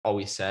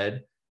always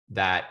said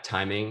that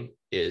timing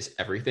is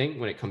everything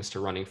when it comes to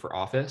running for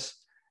office.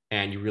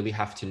 And you really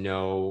have to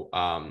know,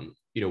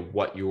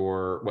 what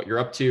you're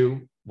up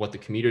to, what the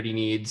community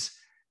needs.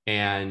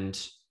 And,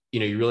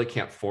 you really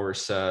can't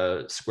force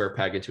a square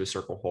peg into a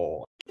circle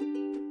hole.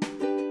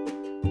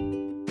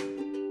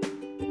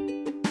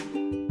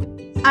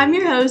 I'm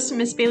your host,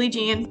 Miss Bailey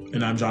Jean.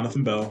 And I'm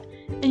Jonathan Bell.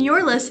 And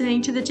you're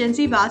listening to the Gen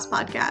Z Boss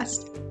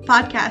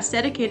podcast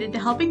dedicated to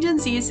helping Gen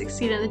Z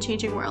succeed in the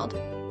changing world.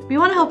 We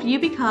want to help you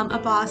become a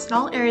boss in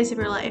all areas of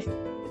your life.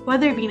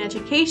 Whether it be in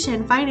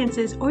education,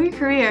 finances, or your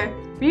career,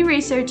 we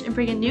research and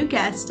bring in new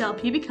guests to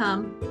help you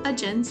become a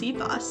Gen Z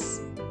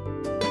boss.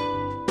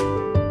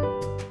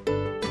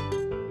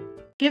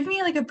 Give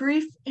me a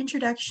brief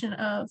introduction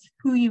of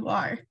who you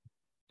are.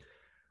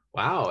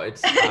 Wow,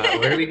 it's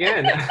where to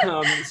begin?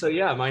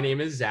 My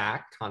name is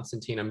Zach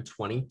Constantine. I'm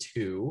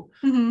 22,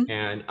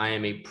 and I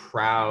am a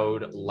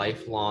proud,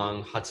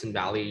 lifelong Hudson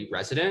Valley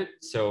resident.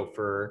 So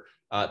for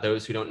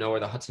those who don't know where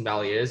the Hudson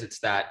Valley is, it's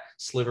that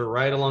sliver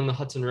right along the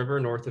Hudson River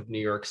north of New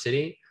York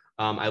City.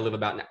 I live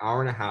about an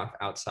hour and a half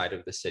outside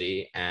of the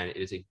city, and it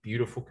is a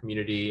beautiful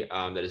community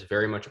that is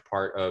very much a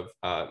part of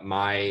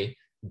my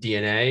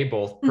DNA,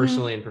 both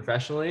personally and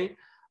professionally.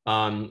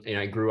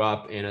 I grew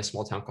up in a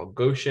small town called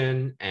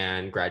Goshen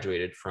and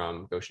graduated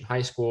from Goshen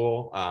High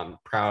School.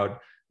 Proud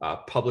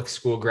public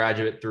school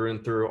graduate through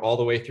and through, all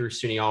the way through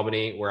SUNY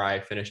Albany, where I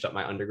finished up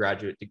my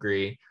undergraduate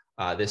degree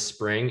this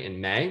spring in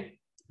May.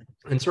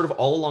 And sort of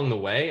all along the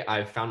way,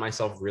 I've found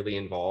myself really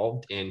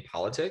involved in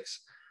politics.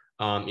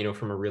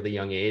 From a really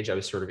young age, I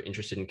was sort of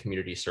interested in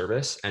community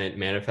service, and it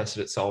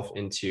manifested itself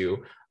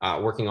into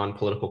working on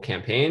political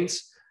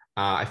campaigns.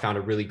 I found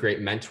a really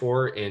great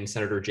mentor in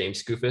Senator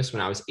James Skoufis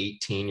when I was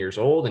 18 years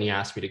old, and he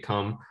asked me to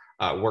come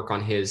work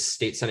on his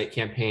state Senate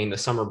campaign the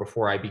summer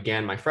before I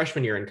began my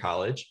freshman year in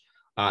college.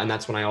 And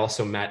that's when I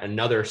also met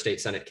another state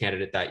Senate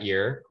candidate that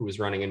year who was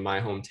running in my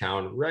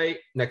hometown right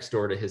next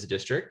door to his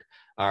district.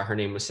 Her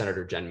name was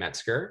Senator Jen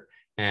Metzger,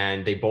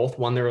 and they both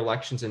won their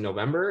elections in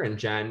November. And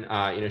Jen,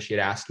 she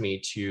had asked me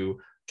to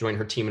join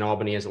her team in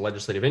Albany as a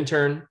legislative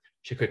intern.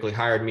 She quickly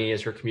hired me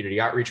as her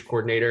community outreach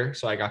coordinator.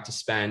 So I got to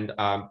spend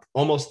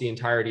almost the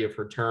entirety of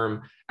her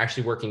term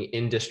actually working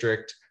in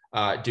district,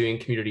 doing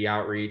community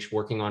outreach,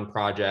 working on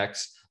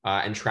projects,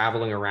 and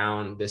traveling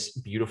around this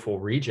beautiful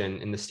region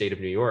in the state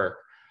of New York.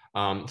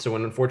 So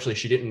when unfortunately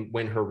she didn't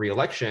win her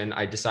reelection,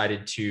 I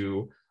decided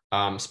to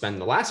spend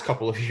the last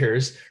couple of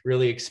years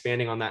really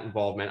expanding on that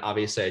involvement.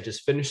 Obviously, I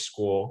just finished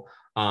school,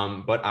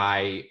 but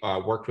I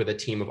worked with a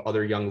team of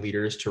other young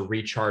leaders to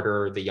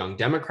recharter the Young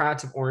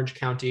Democrats of Orange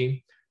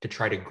County, to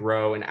try to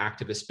grow an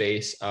activist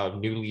base of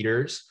new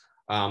leaders.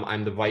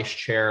 I'm the vice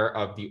chair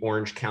of the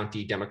Orange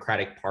County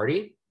Democratic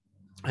Party.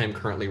 I'm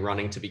currently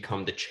running to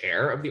become the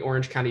chair of the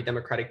Orange County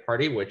Democratic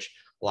Party, which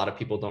a lot of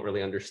people don't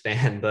really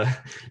understand the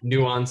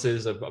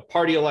nuances of a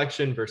party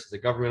election versus a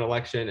government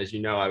election. As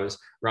you know, I was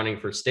running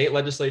for state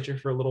legislature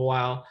for a little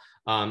while.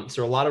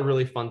 So a lot of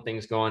really fun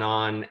things going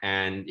on.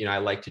 And, I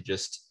like to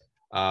just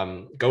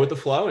go with the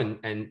flow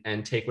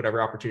and take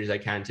whatever opportunities I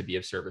can to be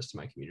of service to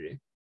my community.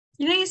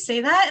 You say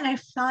that, and I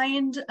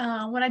find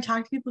when I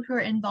talk to people who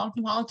are involved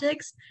in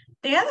politics,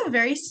 they have a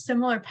very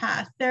similar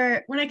path.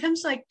 When it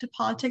comes to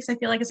politics, I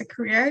feel like as a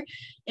career,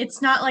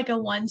 it's not like a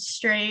one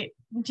straight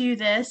do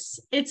this.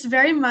 It's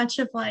very much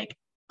of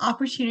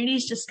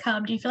opportunities just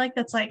come. Do you feel like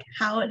that's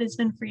how it has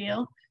been for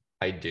you?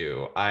 I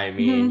do. I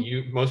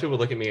mean, most people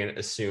look at me and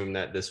assume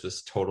that this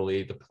was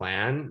totally the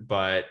plan,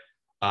 but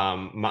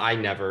I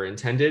never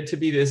intended to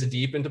be this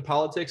deep into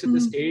politics at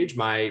this age.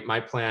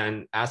 My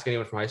plan, ask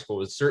anyone from high school,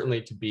 was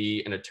certainly to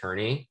be an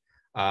attorney.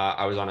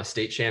 I was on a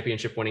state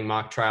championship winning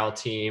mock trial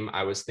team.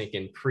 I was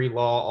thinking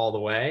pre-law all the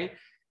way.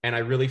 And I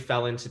really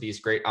fell into these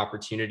great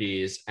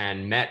opportunities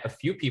and met a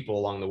few people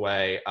along the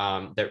way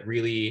that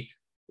really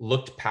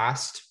looked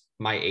past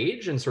my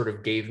age and sort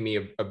of gave me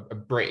a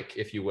break,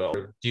 if you will,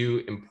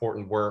 do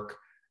important work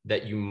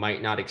that you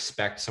might not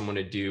expect someone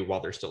to do while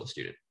they're still a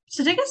student.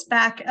 So take us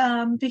back,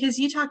 because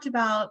you talked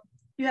about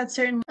you had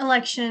certain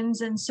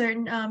elections and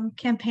certain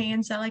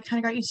campaigns that kind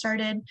of got you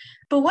started.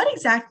 But what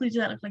exactly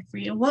did that look like for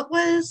you? What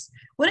is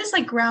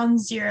ground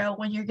zero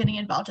when you're getting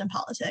involved in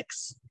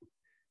politics?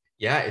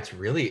 Yeah, it's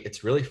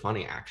really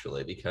funny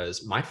actually,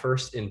 because my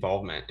first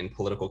involvement in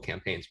political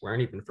campaigns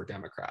weren't even for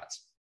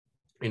Democrats.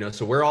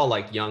 So we're all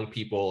young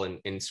people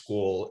in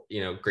school,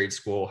 grade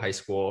school, high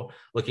school,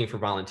 looking for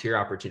volunteer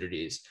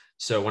opportunities.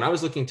 So when I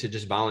was looking to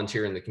just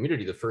volunteer in the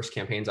community, the first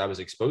campaigns I was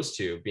exposed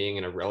to, being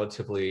in a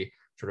relatively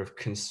sort of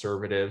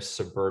conservative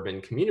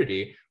suburban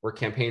community, were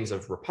campaigns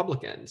of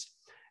Republicans.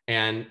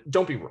 And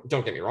don't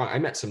get me wrong, I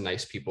met some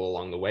nice people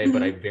along the way,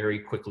 but I very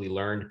quickly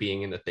learned,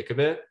 being in the thick of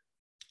it,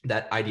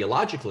 that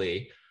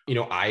ideologically,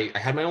 I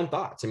had my own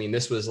thoughts. I mean,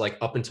 this was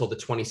up until the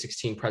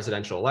 2016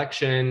 presidential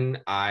election.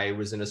 I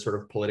was in a sort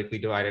of politically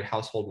divided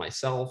household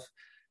myself.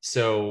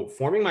 So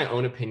forming my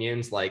own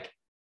opinions,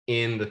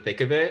 in the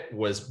thick of it,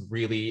 was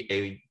really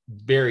a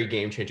very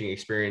game-changing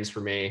experience for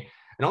me.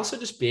 And also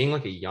just being a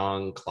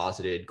young,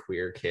 closeted,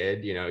 queer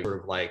kid, sort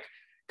of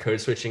code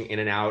switching in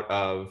and out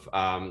of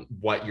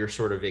what you're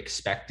sort of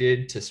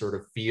expected to sort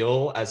of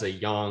feel as a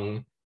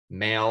young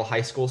male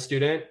high school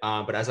student.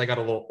 But as I got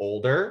a little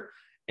older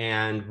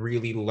and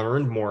really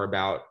learned more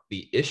about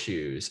the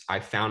issues, I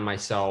found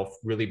myself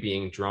really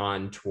being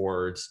drawn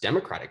towards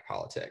democratic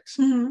politics.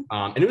 Mm-hmm.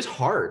 And it was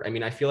hard. I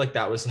mean, I feel like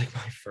that was like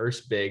my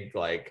first big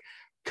like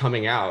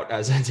coming out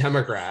as a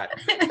Democrat.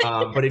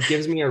 But it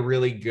gives me a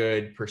really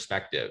good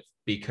perspective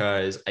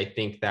because I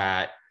think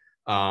that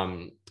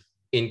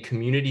in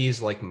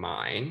communities like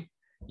mine,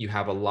 you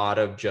have a lot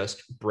of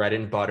just bread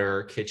and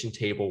butter, kitchen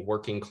table,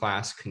 working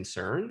class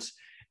concerns.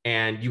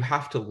 And you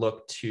have to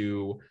look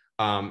to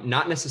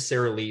not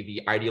necessarily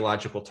the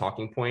ideological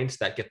talking points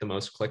that get the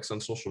most clicks on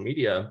social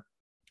media,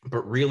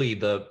 but really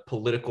the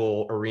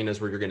political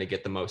arenas where you're going to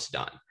get the most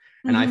done.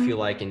 And I feel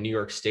like in New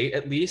York State,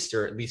 at least,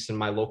 or at least in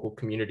my local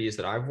communities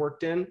that I've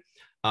worked in,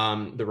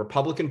 the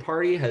Republican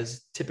Party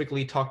has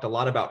typically talked a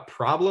lot about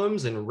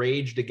problems and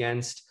raged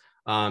against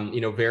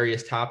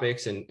various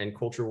topics and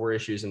culture war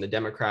issues. And the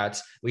Democrats,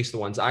 at least the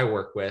ones I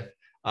work with,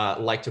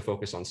 like to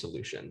focus on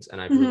solutions. And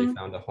I've really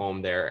found a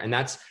home there. And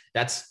that's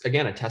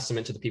again, a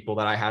testament to the people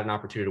that I had an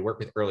opportunity to work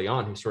with early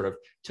on, who sort of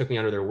took me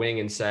under their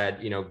wing and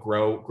said,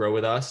 grow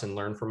with us and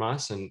learn from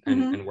us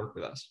and work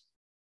with us.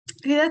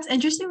 Okay, that's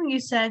interesting when you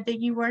said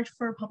that you worked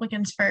for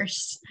Republicans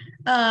first,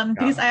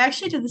 because I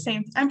actually did the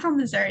same. I'm from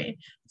Missouri.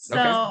 So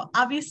Okay.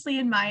 obviously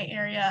in my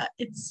area,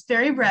 it's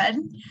very red.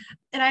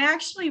 And I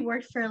actually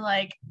worked for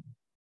like,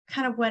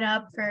 kind of went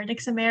up for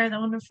Nixon mayor,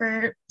 then went up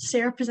for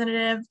state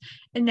representative.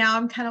 And now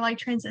I'm kind of like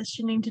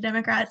transitioning to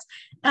Democrats.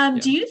 Yeah.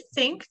 Do you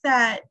think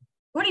that,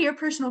 what are your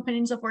personal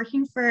opinions of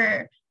working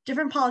for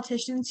different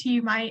politicians who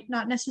you might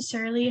not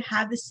necessarily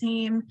have the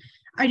same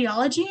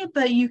ideology,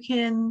 but you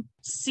can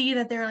see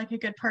that they're like a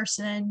good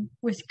person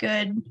with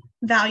good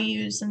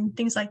values and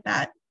things like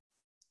that?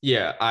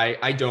 Yeah,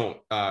 I don't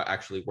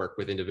actually work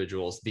with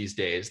individuals these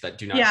days that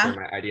do not Yeah. share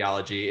my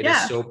ideology. It is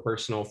Yeah. so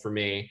personal for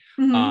me.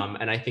 Mm-hmm.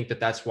 And I think that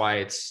that's why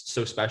it's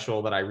so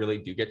special that I really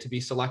do get to be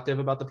selective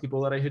about the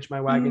people that I hitch my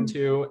wagon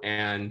to.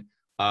 And,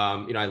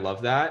 I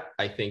love that.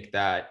 I think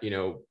that,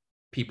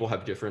 people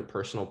have different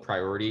personal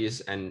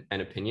priorities and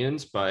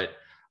opinions, but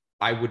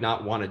I would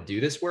not want to do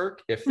this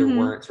work if there Mm-hmm.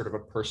 weren't sort of a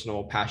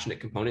personal, passionate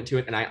component to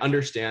it. And I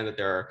understand that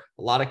there are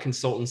a lot of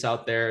consultants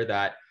out there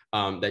that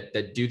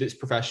that do this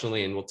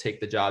professionally and will take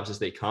the jobs as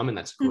they come, and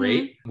that's Mm-hmm.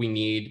 great. We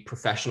need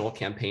professional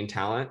campaign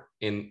talent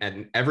at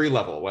every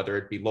level, whether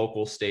it be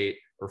local, state,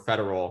 or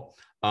federal.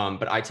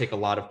 But I take a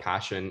lot of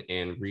passion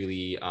in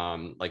really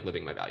like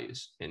living my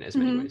values in as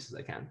many Mm-hmm. ways as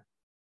I can.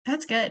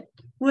 That's good.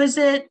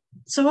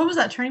 So what was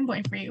that turning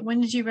point for you?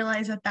 When did you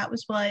realize that that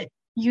was what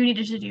you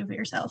needed to do for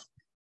yourself?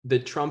 The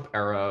Trump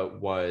era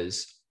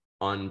was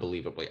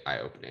unbelievably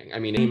eye-opening. I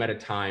mean, came at a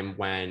time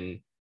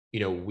when,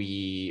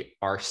 we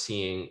are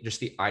seeing just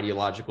the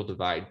ideological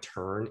divide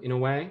turn in a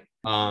way.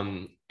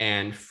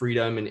 And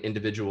freedom and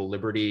individual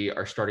liberty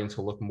are starting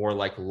to look more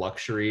like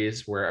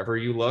luxuries wherever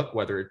you look,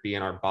 whether it be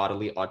in our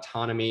bodily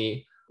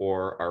autonomy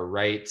or our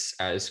rights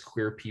as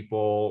queer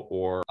people,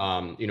 or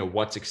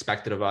what's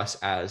expected of us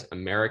as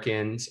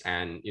Americans,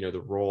 and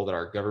the role that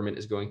our government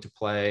is going to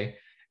play,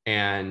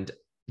 and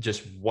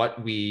just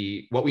what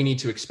we need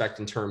to expect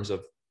in terms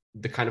of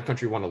the kind of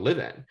country we want to live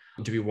in.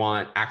 Do we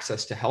want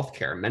access to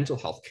healthcare, mental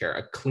health care,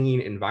 a clean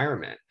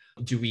environment?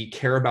 Do we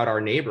care about our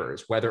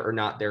neighbors, whether or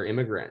not they're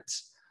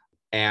immigrants?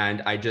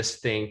 And I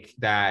just think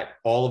that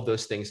all of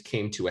those things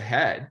came to a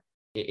head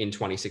in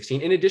 2016,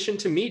 in addition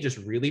to me just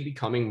really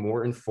becoming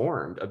more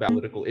informed about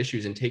political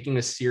issues and taking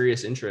a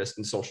serious interest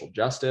in social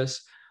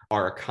justice,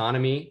 our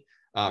economy,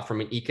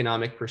 from an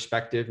economic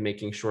perspective,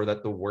 making sure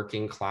that the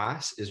working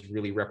class is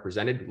really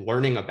represented,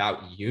 learning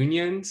about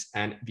unions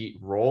and the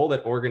role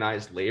that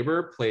organized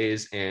labor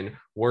plays in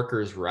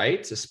workers'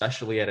 rights,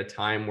 especially at a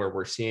time where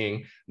we're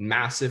seeing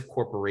massive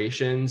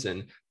corporations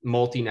and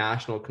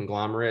multinational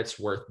conglomerates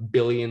worth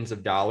billions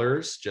of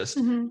dollars just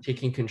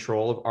taking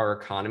control of our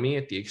economy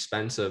at the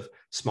expense of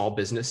small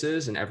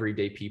businesses and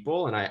everyday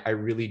people. And I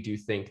really do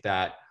think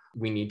that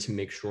we need to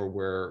make sure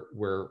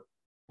we're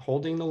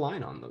holding the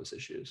line on those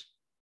issues.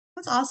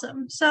 That's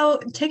awesome.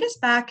 So take us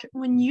back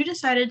when you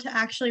decided to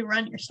actually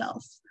run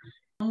yourself.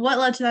 What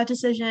led to that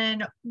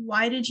decision?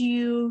 Why did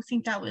you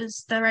think that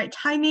was the right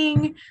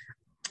timing?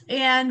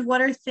 And what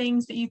are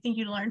things that you think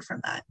you learned from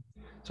that?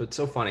 So it's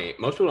so funny.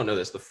 Most people don't know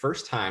this. The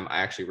first time I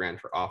actually ran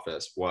for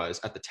office was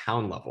at the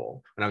town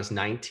level when I was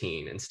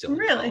 19 and still in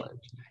Really?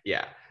 college.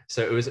 Yeah.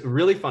 So it was a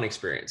really fun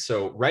experience.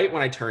 So right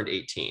when I turned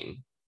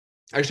 18,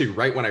 actually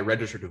right when I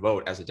registered to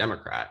vote as a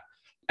Democrat,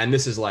 and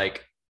this is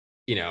like,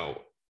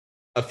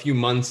 a few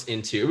months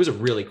into, it was a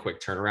really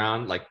quick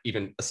turnaround, like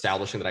even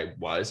establishing that I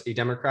was a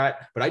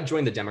Democrat, but I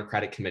joined the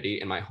Democratic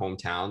committee in my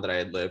hometown that I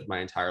had lived my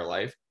entire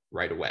life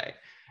right away.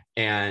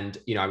 And,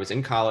 I was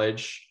in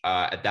college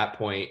at that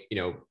point,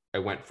 I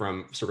went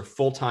from sort of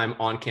full-time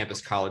on-campus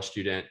college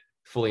student,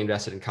 fully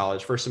invested in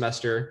college first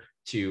semester,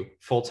 to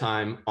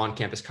full-time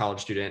on-campus college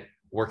student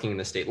working in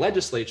the state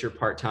legislature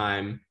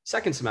part-time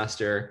second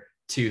semester,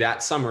 to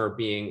that summer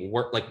being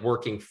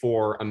working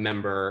for a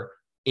member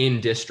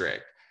in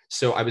district.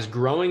 So I was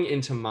growing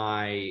into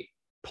my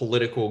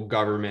political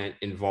government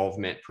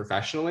involvement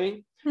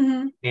professionally.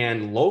 Mm-hmm.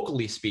 And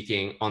locally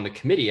speaking, on the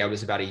committee, I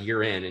was about a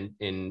year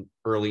in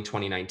early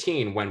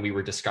 2019 when we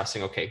were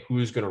discussing, okay,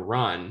 who's going to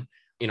run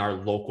in our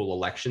local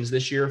elections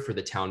this year for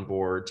the town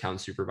board, town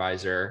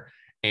supervisor.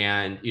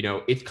 And,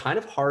 it's kind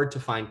of hard to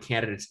find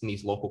candidates in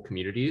these local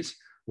communities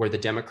where the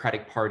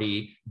Democratic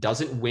Party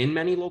doesn't win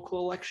many local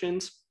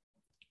elections.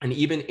 And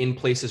even in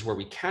places where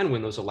we can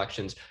win those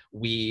elections,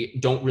 we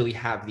don't really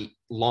have the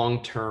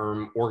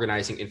long-term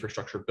organizing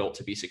infrastructure built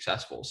to be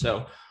successful.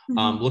 So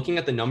looking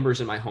at the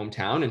numbers in my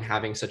hometown and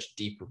having such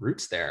deep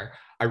roots there,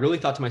 I really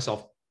thought to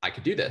myself, I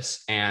could do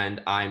this.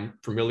 And I'm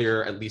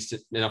familiar at least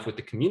enough with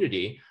the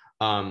community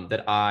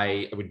that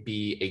I would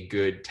be a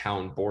good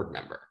town board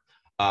member.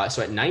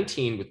 So at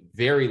 19, with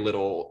very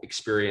little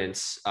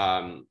experience,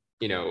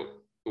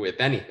 with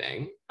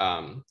anything,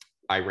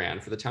 I ran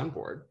for the town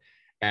board.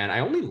 And I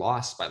only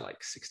lost by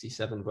like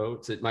 67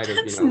 votes. It might have,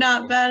 That's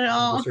not bad at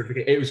all.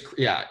 It was,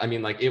 yeah. I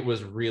mean, like it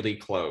was really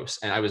close,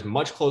 and I was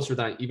much closer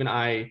than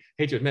I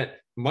hate to admit,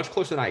 much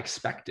closer than I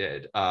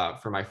expected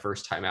for my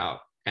first time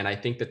out. And I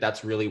think that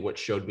that's really what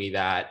showed me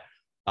that,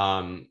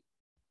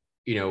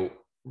 you know,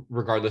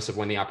 regardless of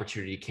when the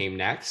opportunity came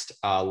next,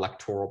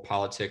 electoral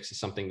politics is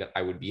something that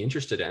I would be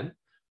interested in.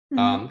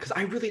 Because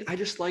I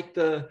just like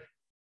the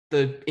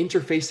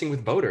interfacing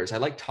with voters. I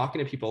like talking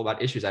to people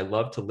about issues. I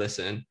love to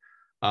listen.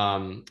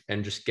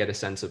 And just get a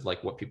sense of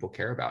like what people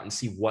care about and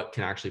see what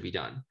can actually be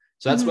done.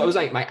 So that's what was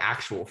like my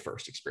actual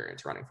first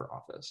experience running for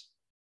office.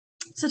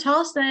 So tell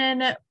us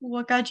then,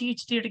 what got you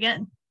to do it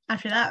again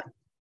after that?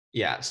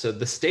 Yeah, so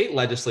the state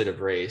legislative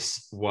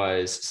race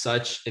was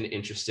such an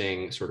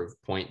interesting sort of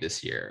point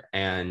this year.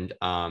 And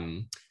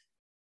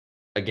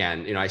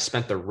again, I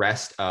spent the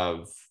rest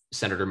of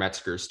Senator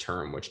Metzger's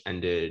term, which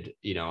ended,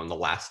 on the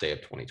last day of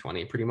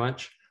 2020, pretty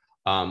much.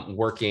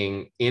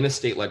 Working in a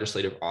state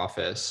legislative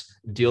office,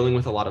 dealing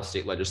with a lot of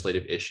state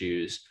legislative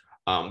issues.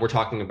 We're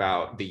talking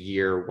about the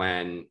year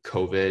when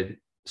COVID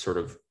sort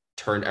of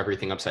turned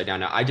everything upside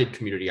down. Now, I did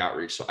community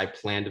outreach, so I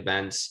planned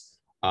events.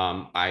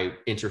 I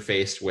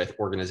interfaced with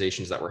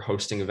organizations that were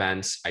hosting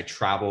events. I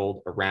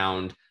traveled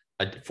around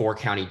a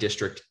 4-county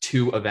district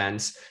to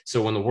events.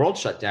 So when the world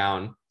shut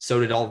down, so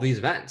did all of these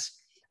events.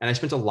 And I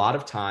spent a lot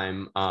of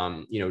time,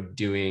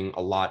 doing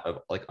a lot of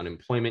like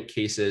unemployment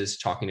cases,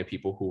 talking to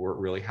people who were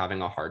really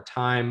having a hard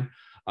time,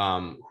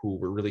 who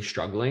were really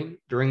struggling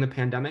during the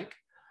pandemic.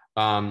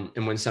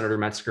 And when Senator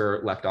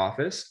Metzger left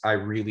office, I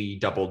really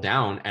doubled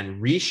down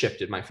and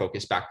reshifted my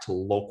focus back to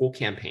local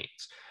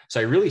campaigns. So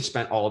I really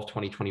spent all of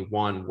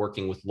 2021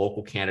 working with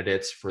local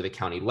candidates for the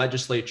county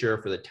legislature,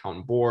 for the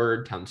town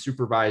board, town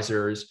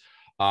supervisors,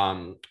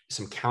 some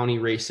county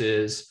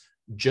races,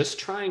 just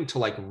trying to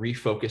like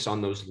refocus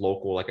on those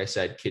local, like I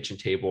said, kitchen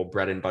table,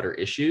 bread and butter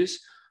issues,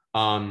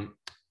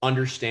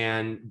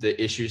 understand the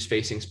issues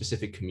facing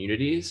specific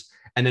communities,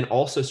 and then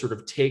also sort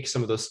of take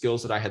some of those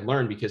skills that I had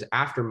learned, because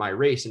after my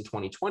race in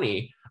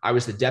 2020, I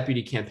was the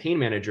deputy campaign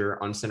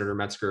manager on Senator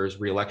Metzger's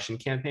reelection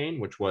campaign,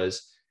 which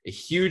was a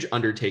huge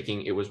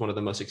undertaking. It was one of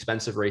the most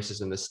expensive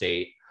races in the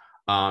state.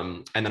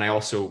 And then I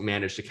also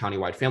managed a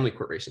countywide family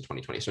court race in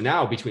 2020. So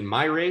now between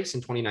my race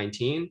in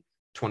 2019,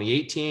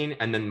 2018,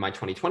 and then my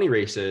 2020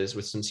 races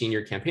with some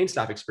senior campaign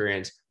staff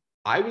experience,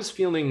 I was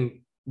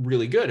feeling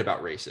really good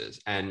about races.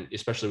 And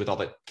especially with all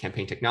the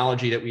campaign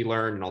technology that we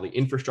learned and all the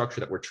infrastructure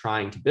that we're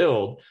trying to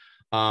build.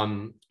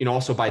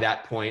 Also by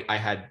that point, I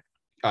had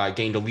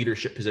gained a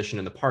leadership position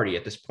in the party.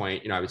 At this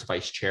point, I was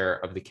vice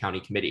chair of the county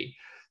committee.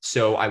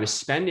 So I was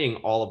spending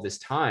all of this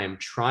time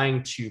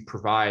trying to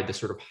provide the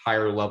sort of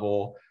higher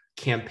level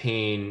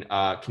campaign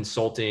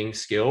consulting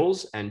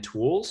skills and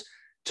tools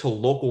to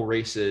local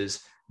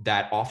races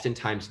that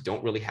oftentimes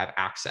don't really have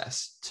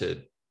access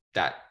to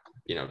that,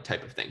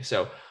 type of thing.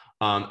 So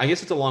I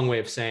guess it's a long way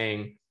of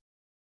saying,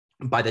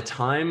 by the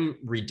time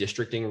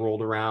redistricting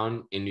rolled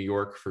around in New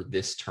York for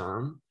this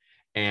term,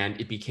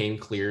 and it became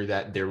clear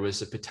that there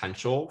was a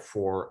potential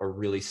for a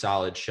really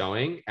solid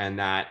showing, and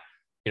that,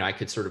 I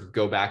could sort of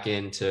go back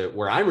into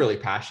where I'm really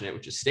passionate,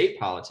 which is state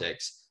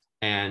politics,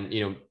 and,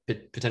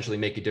 potentially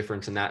make a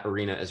difference in that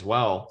arena as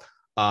well.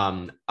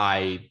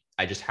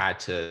 I just had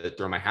to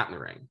throw my hat in the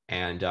ring,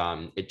 and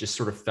it just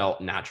sort of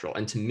felt natural.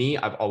 And to me,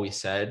 I've always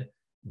said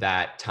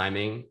that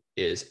timing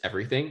is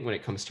everything when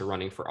it comes to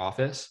running for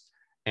office,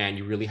 and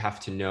you really have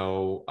to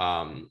know,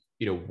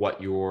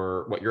 what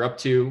you're up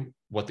to,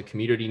 what the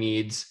community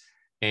needs,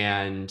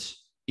 and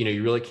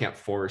you really can't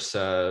force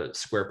a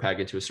square peg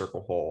into a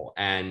circle hole.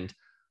 And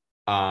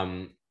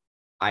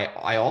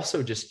I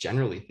also just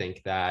generally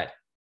think that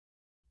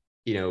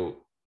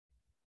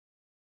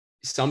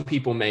some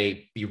people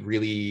may be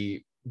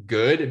really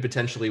good and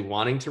potentially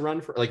wanting to run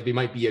for, like, they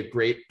might be a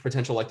great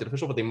potential elected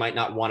official, but they might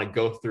not want to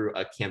go through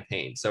a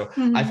campaign. So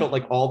I felt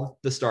like all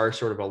the stars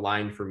sort of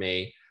aligned for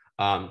me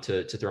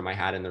to throw my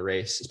hat in the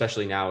race,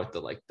 especially now with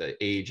the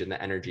age and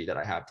the energy that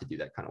I have to do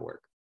that kind of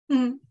work.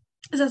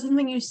 Is that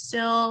something you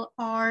still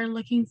are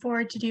looking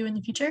forward to do in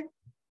the future?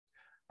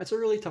 That's a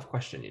really tough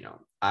question.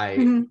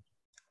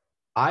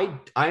 I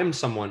am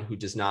someone who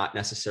does not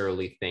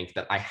necessarily think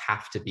that I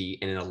have to be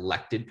in an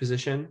elected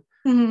position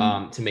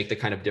to make the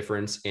kind of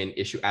difference in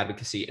issue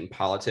advocacy in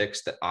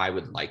politics that I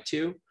would like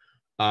to.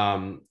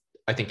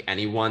 I think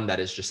anyone that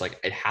is just like,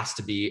 it has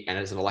to be, and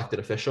as an elected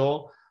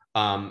official,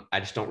 I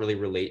just don't really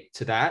relate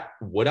to that.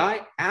 Would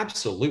I?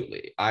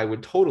 Absolutely. I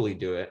would totally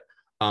do it.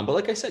 But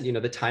like I said,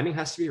 the timing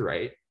has to be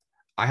right.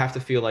 I have to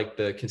feel like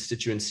the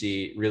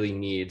constituency really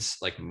needs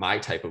like my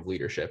type of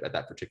leadership at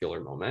that particular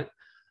moment.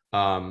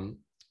 Um,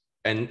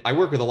 and I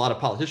work with a lot of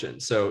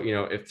politicians. So,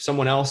 if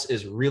someone else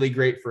is really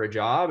great for a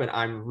job and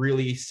I'm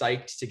really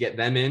psyched to get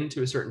them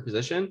into a certain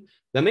position,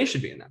 then they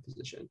should be in that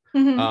position.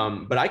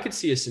 But I could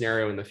see a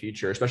scenario in the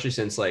future, especially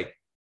since like,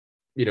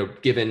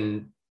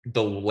 given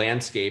the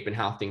landscape and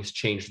how things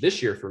changed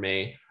this year for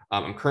me,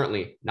 I'm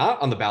currently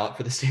not on the ballot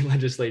for the state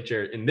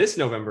legislature in this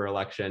November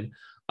election.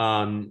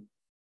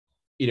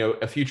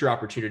 A future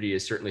opportunity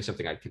is certainly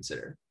something I'd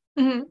consider.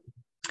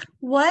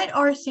 What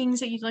are things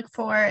that you look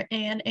for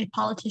in a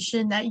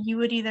politician that you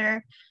would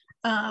either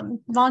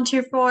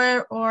volunteer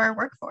for or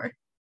work for?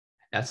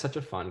 That's such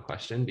a fun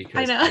question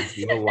because I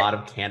do a lot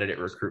of candidate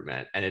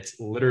recruitment and it's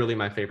literally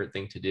my favorite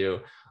thing to do.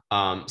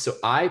 So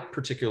I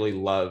particularly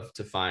love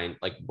to find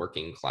like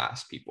working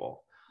class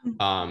people,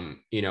 and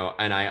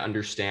I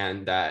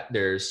understand that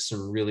there's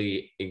some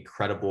really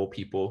incredible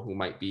people who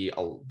might be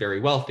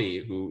very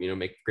wealthy, who,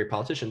 make great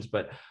politicians.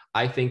 But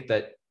I think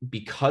that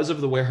because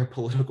of the way our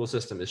political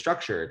system is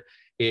structured,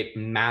 it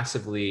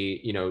massively,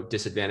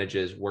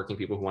 disadvantages working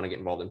people who want to get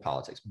involved in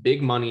politics.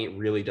 Big money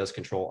really does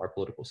control our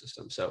political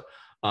system. So,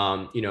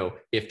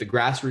 if the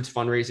grassroots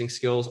fundraising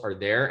skills are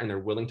there and they're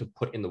willing to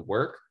put in the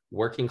work,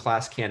 working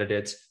class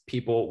candidates,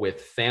 people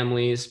with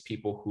families,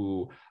 people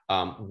who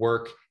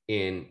work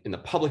in the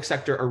public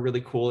sector are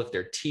really cool. If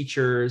they're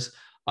teachers,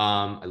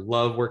 I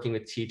love working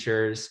with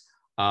teachers.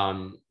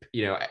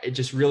 It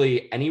just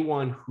really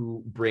anyone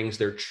who brings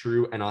their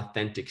true and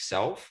authentic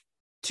self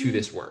to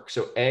this work.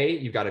 So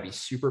you've got to be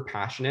super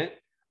passionate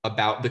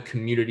about the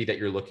community that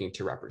you're looking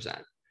to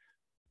represent.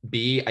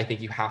 B, I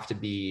think you have to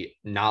be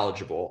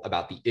knowledgeable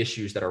about the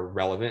issues that are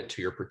relevant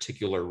to your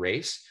particular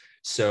race.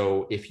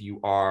 So if you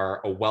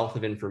are a wealth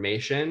of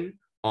information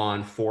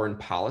on foreign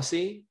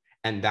policy,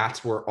 and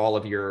that's where all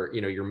of your,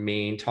 your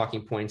main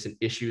talking points and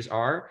issues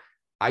are,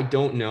 I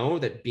don't know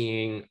that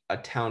being a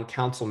town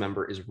council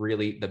member is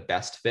really the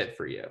best fit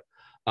for you.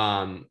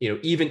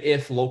 Even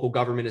if local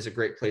government is a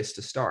great place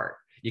to start,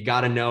 you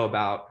got to know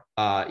about,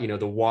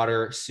 the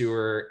water,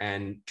 sewer,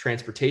 and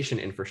transportation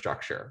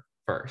infrastructure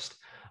first.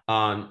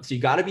 So you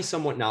got to be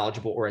somewhat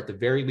knowledgeable, or at the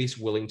very least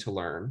willing to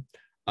learn,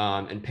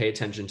 and pay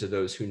attention to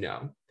those who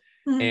know.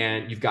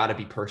 And you've got to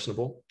be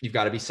personable. You've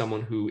got to be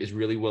someone who is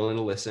really willing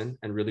to listen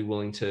and really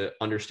willing to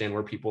understand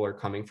where people are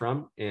coming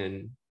from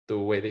and the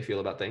way they feel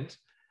about things.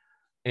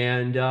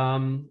 And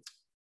I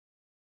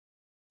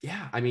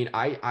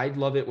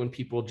love it when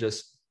people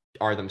just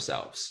are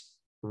themselves,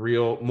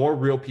 more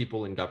real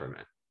people in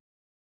government.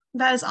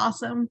 That is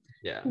awesome.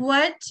 Yeah.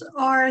 What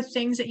are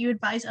things that you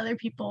advise other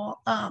people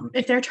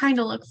if they're trying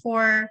to look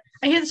for?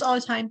 I hear this all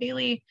the time,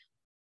 Bailey.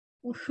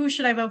 Who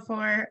should I vote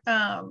for?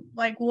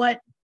 Like what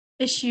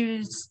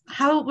issues?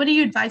 What do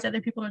you advise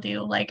other people to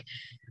do? Like,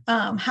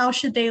 how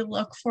should they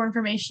look for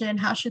information?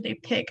 How should they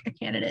pick a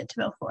candidate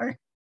to vote for?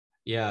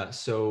 Yeah.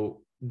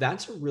 So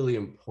that's a really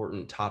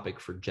important topic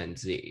for Gen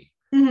Z.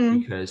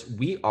 Because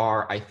we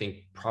are, I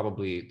think,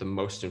 probably the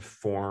most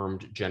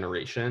informed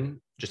generation,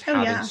 just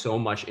having so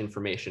much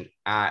information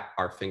at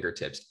our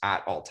fingertips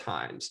at all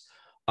times.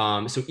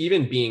 So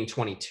even being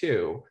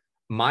 22,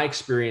 my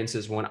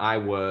experiences when I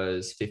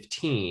was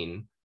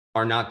 15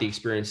 are not the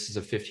experiences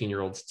of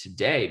 15-year-olds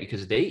today,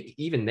 because they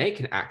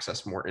can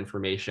access more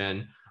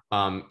information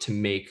to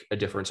make a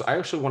difference. So I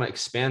actually want to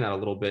expand that a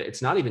little bit.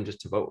 It's not even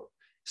just to vote.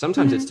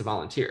 Sometimes it's to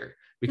volunteer,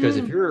 because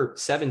if you're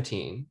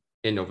 17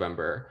 in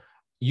November,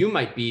 you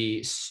might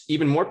be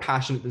even more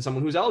passionate than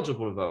someone who's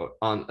eligible to vote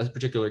on a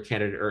particular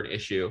candidate or an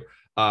issue,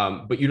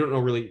 but you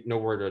don't really know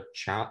where to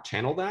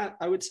channel that,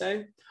 I would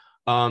say.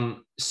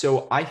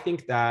 So I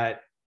think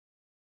that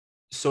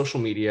social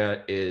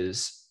media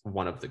is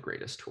one of the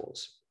greatest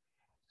tools.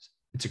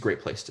 It's a great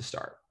place to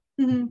start.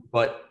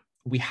 But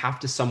we have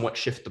to somewhat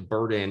shift the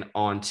burden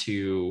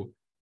onto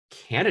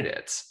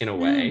candidates in a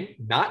way,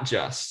 not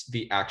just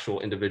the actual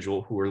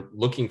individual who are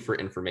looking for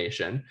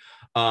information,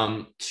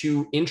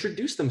 to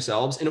introduce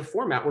themselves in a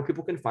format where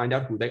people can find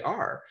out who they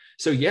are.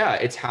 So yeah,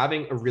 it's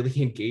having a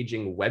really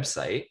engaging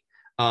website.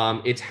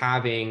 It's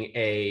having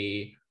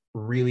a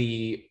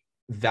really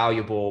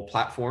valuable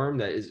platform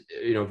that is,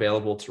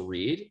 available to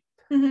read.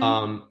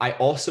 I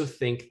also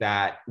think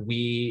that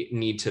we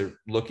need to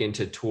look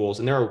into tools,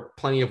 and there are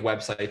plenty of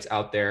websites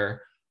out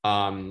there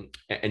and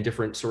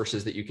different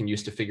sources that you can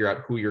use to figure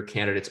out who your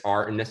candidates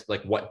are and this,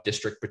 like what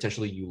district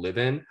potentially you live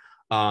in.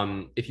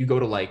 If you go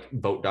to like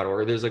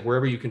vote.org, there's like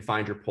wherever you can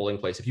find your polling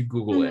place. If you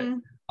Google it,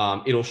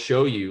 it'll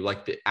show you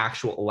like the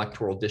actual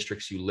electoral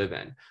districts you live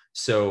in.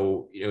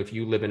 So, if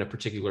you live in a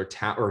particular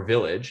town or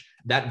village,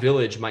 that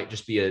village might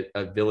just be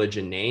a village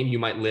in name. You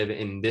might live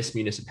in this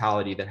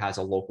municipality that has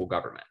a local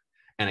government.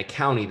 and a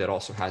county that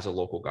also has a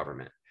local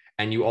government.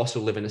 And you also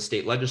live in a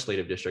state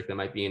legislative district that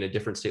might be in a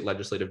different state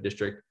legislative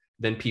district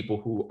than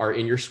people who are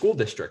in your school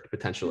district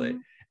potentially.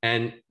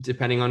 And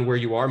depending on where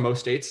you are, most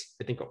states,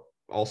 I think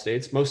all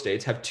states, most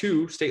states have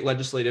 2 state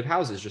legislative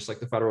houses, just like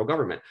the federal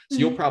government. So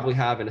you'll probably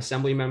have an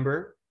assembly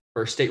member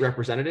or state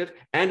representative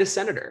and a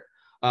senator.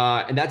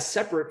 And that's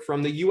separate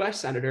from the US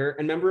senator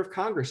and member of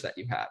Congress that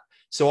you have.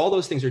 So all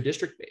those things are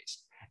district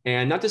based.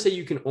 And not to say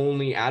you can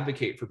only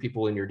advocate for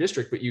people in your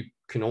district, but you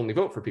can only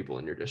vote for people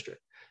in your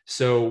district.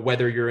 So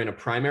whether you're in a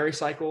primary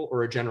cycle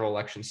or a general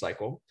election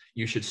cycle,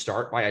 you should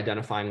start by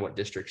identifying what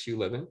districts you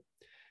live in.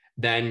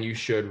 Then you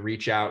should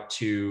reach out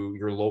to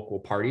your local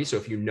party. So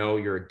if you know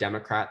you're a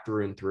Democrat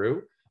through and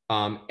through,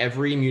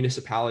 every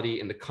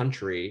municipality in the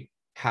country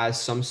has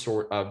some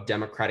sort of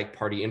Democratic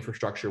Party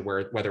infrastructure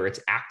where whether it's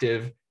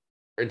active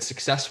and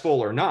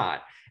successful or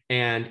not.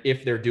 And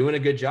if they're doing a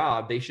good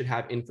job, they should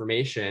have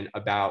information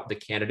about the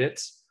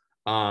candidates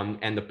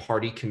and the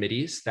party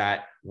committees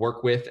that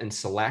work with and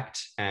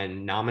select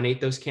and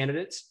nominate those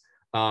candidates.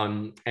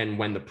 And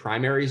when the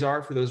primaries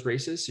are for those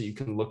races, so you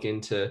can look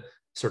into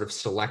sort of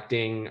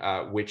selecting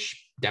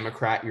which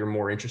Democrat you're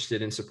more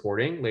interested in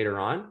supporting later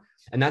on.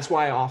 And that's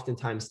why I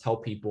oftentimes tell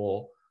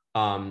people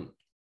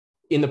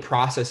in the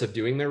process of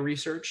doing their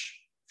research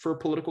for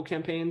political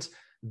campaigns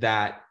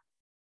that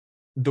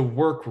the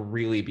work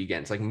really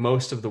begins. Like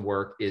most of the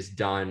work is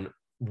done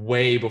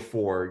way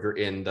before you're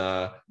in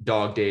the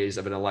dog days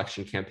of an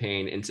election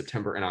campaign in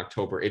September and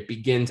October. It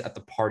begins at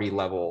the party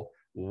level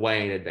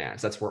way in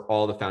advance. That's where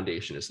all the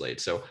foundation is laid.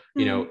 So,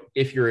 you know,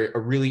 if you're a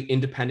really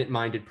independent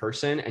minded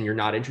person and you're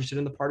not interested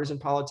in the partisan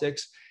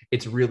politics,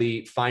 it's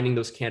really finding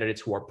those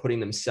candidates who are putting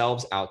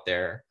themselves out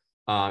there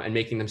and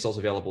making themselves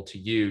available to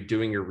you,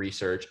 doing your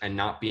research and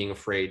not being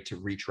afraid to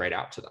reach right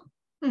out to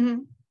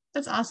them.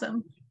 That's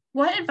awesome.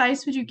 What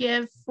advice would you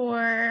give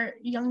for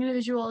young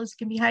individuals, it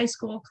can be high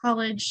school,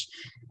 college,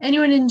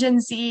 anyone in Gen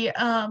Z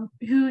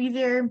who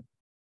either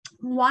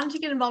want to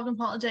get involved in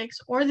politics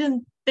or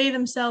then they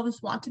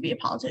themselves want to be a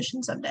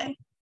politician someday?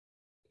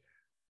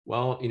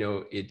 Well, you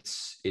know,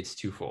 it's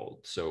twofold.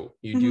 So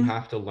you do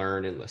have to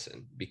learn and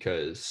listen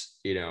because,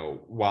 you know,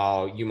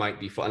 while you might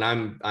be full,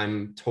 and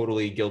I'm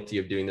totally guilty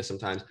of doing this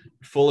sometimes,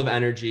 full of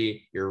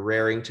energy, you're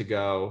raring to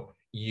go,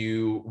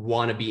 you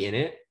want to be in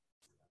it,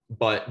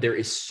 but there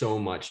is so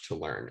much to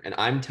learn. And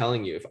I'm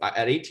telling you,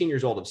 at 18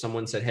 years old, if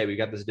someone said, hey, we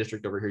got this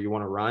district over here, you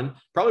want to run?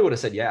 Probably would have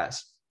said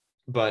yes,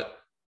 but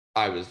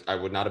I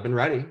would not have been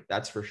ready.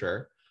 That's for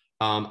sure.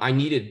 I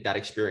needed that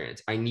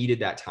experience. I needed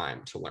that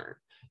time to learn.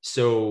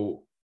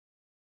 So,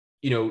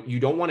 you know, you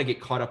don't want to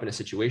get caught up in a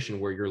situation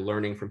where you're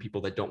learning from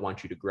people that don't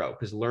want you to grow,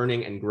 because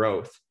learning and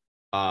growth,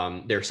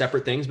 they're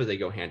separate things, but they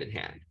go hand in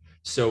hand.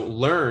 So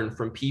learn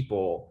from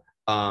people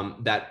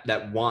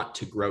that want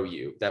to grow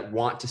you, that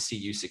want to see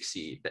you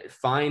succeed, that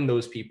find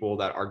those people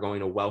that are going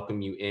to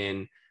welcome you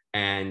in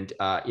and,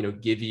 you know,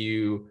 give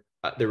you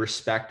the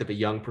respect of a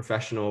young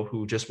professional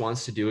who just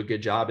wants to do a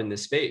good job in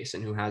this space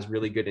and who has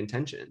really good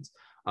intentions.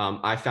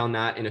 I found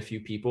that in a few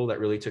people that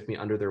really took me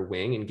under their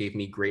wing and gave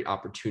me great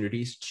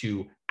opportunities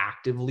to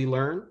actively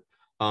learn,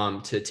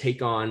 to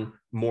take on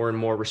more and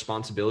more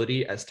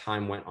responsibility as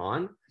time went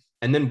on.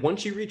 And then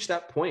once you reach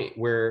that point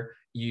where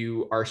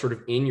you are sort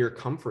of in your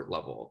comfort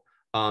level,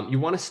 you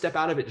want to step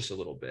out of it just a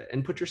little bit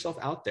and put yourself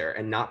out there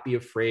and not be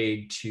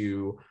afraid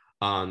to,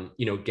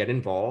 you know, get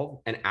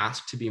involved and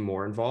ask to be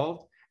more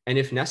involved. And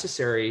if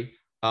necessary,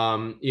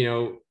 you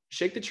know,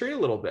 shake the tree a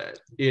little bit.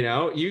 You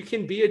know, you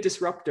can be a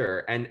disruptor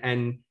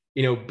and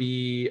you know,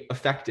 be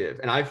effective.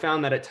 And I've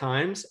found that at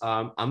times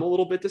I'm a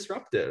little bit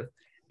disruptive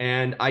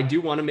and I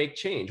do want to make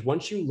change.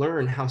 Once you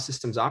learn how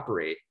systems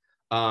operate,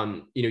 you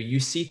know, you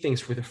see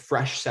things with a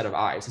fresh set of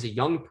eyes. As a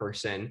young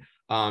person,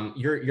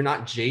 you're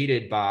not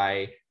jaded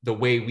by the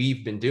way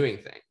we've been doing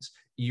things.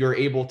 You're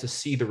able to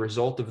see the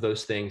result of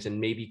those things and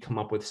maybe come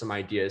up with some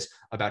ideas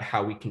about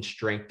how we can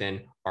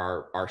strengthen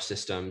our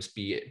systems,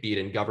 be it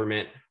in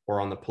government or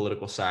on the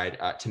political side,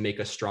 to make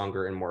us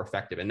stronger and more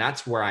effective. And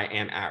that's where I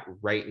am at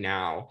right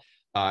now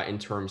in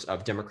terms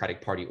of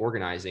Democratic Party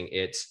organizing.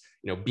 It's,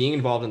 you know, being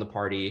involved in the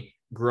party,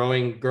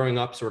 growing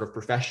up sort of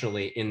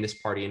professionally in this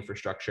party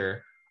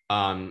infrastructure.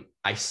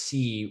 I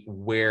see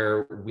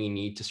where we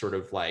need to sort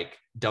of like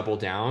double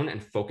down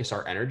and focus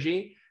our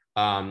energy.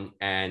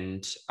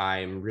 And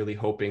I'm really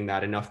hoping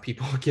that enough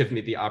people give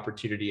me the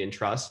opportunity and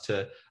trust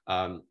to,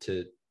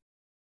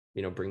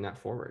 you know, bring that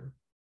forward.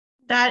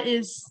 That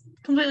is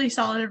completely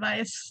solid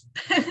advice.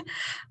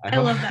 I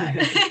love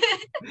that.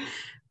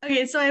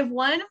 Okay, so I have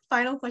one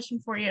final question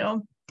for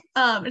you.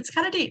 It's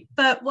kind of deep,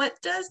 but what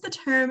does the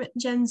term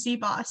Gen Z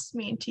boss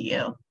mean to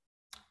you?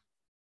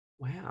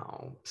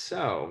 Wow.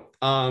 So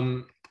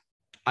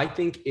I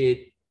think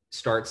it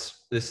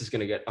starts, this is going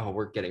to get,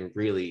 we're getting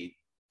really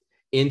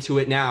into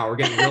it now. We're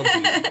getting real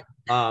deep.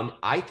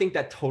 I think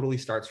that totally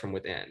starts from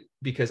within,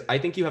 because I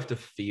think you have to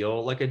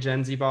feel like a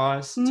Gen Z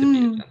boss to be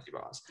a Gen Z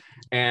boss.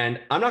 And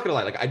I'm not gonna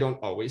lie, like I don't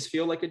always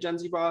feel like a Gen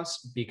Z boss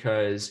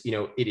because, you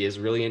know, it is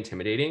really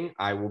intimidating.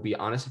 I will be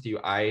honest with you.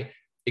 I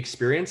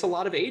experience a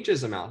lot of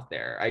ageism out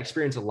there. I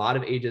experience a lot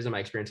of ageism. I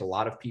experience a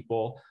lot of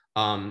people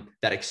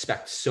that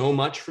expect so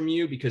much from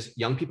you because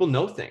young people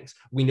know things.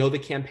 We know the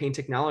campaign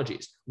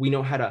technologies. We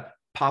know how to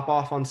pop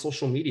off on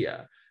social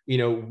media.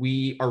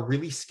 We are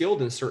really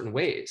skilled in certain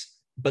ways,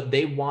 but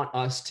they want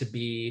us to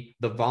be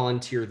the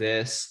volunteer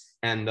this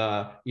and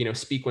the,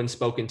 speak when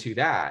spoken to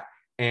that.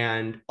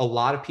 And a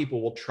lot of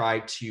people will try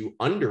to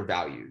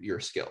undervalue your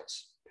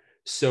skills.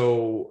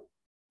 So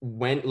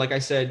like I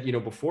said,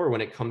 before, when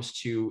it comes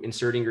to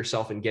inserting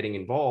yourself and getting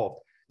involved,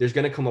 there's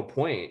going to come a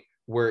point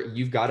where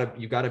you've got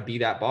to be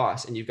that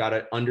boss, and you've got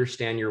to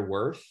understand your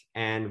worth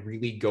and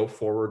really go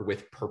forward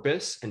with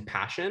purpose and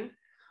passion.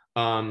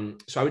 So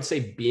I would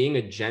say being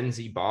a Gen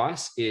Z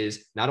boss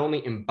is not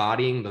only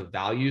embodying the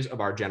values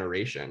of our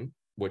generation,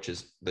 which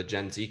is the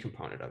Gen Z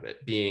component of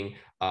it, being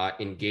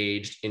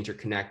engaged,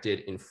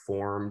 interconnected,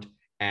 informed,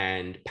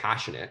 and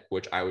passionate,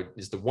 which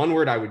is the one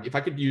word if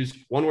I could use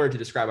one word to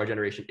describe our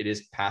generation, it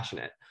is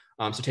passionate.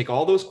 So take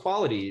all those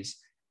qualities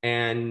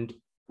and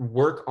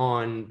work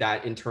on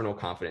that internal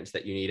confidence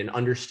that you need, and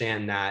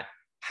understand that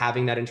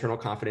having that internal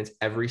confidence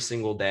every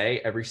single day,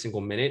 every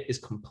single minute is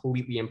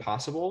completely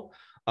impossible.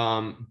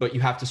 But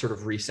you have to sort of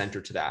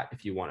recenter to that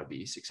if you want to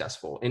be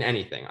successful in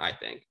anything, I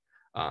think,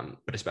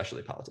 but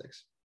especially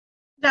politics.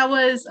 That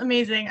was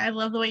amazing. I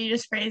love the way you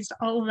just phrased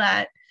all of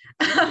that.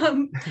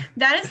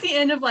 That is the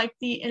end of like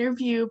the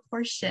interview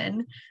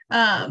portion.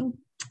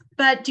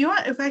 But do you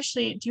want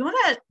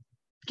to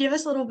give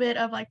us a little bit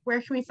of like,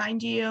 where can we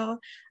find you?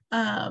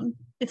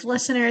 If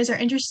listeners are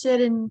interested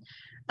in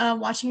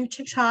watching your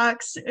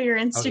TikToks or your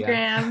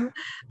Instagram,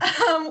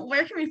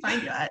 where can we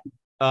find you at?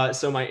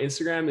 So my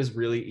Instagram is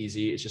really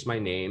easy. It's just my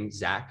name,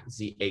 Zach,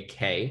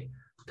 Z-A-K,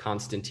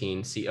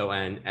 Constantine,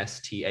 Constantine.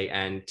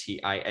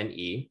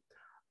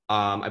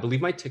 I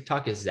believe my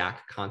TikTok is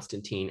Zach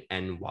Constantine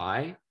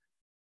NY.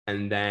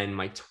 And then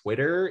my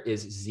Twitter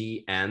is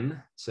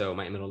ZM. So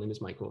my middle name is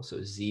Michael.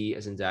 So Z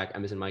as in Zach,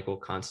 M as in Michael,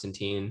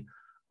 Constantine.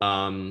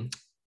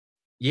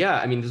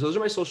 Yeah, I mean, those are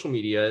my social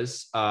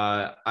medias.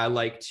 I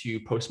like to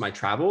post my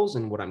travels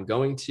and what I'm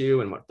going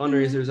to and what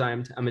fundraisers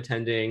I'm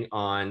attending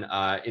on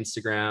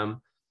Instagram.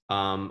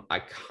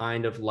 I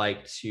kind of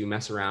like to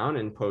mess around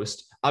and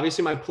post,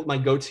 obviously, my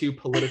go-to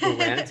political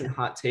rants and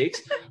hot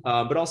takes,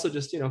 but also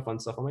just, fun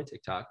stuff on my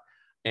TikTok.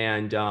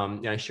 And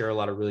I share a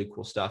lot of really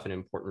cool stuff and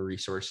important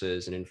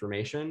resources and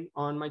information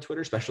on my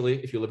Twitter,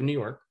 especially if you live in New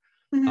York.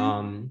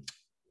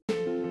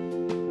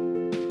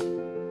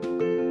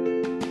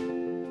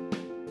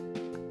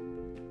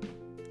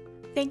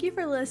 Thank you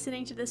for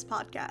listening to this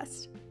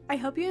podcast. I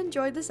hope you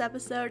enjoyed this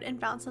episode and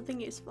found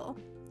something useful.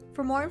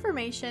 For more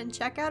information,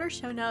 check out our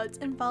show notes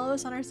and follow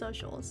us on our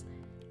socials.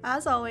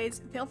 As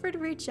always, feel free to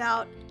reach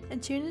out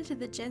and tune into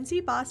the Gen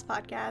Z Boss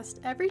podcast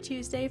every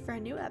Tuesday for a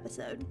new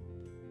episode.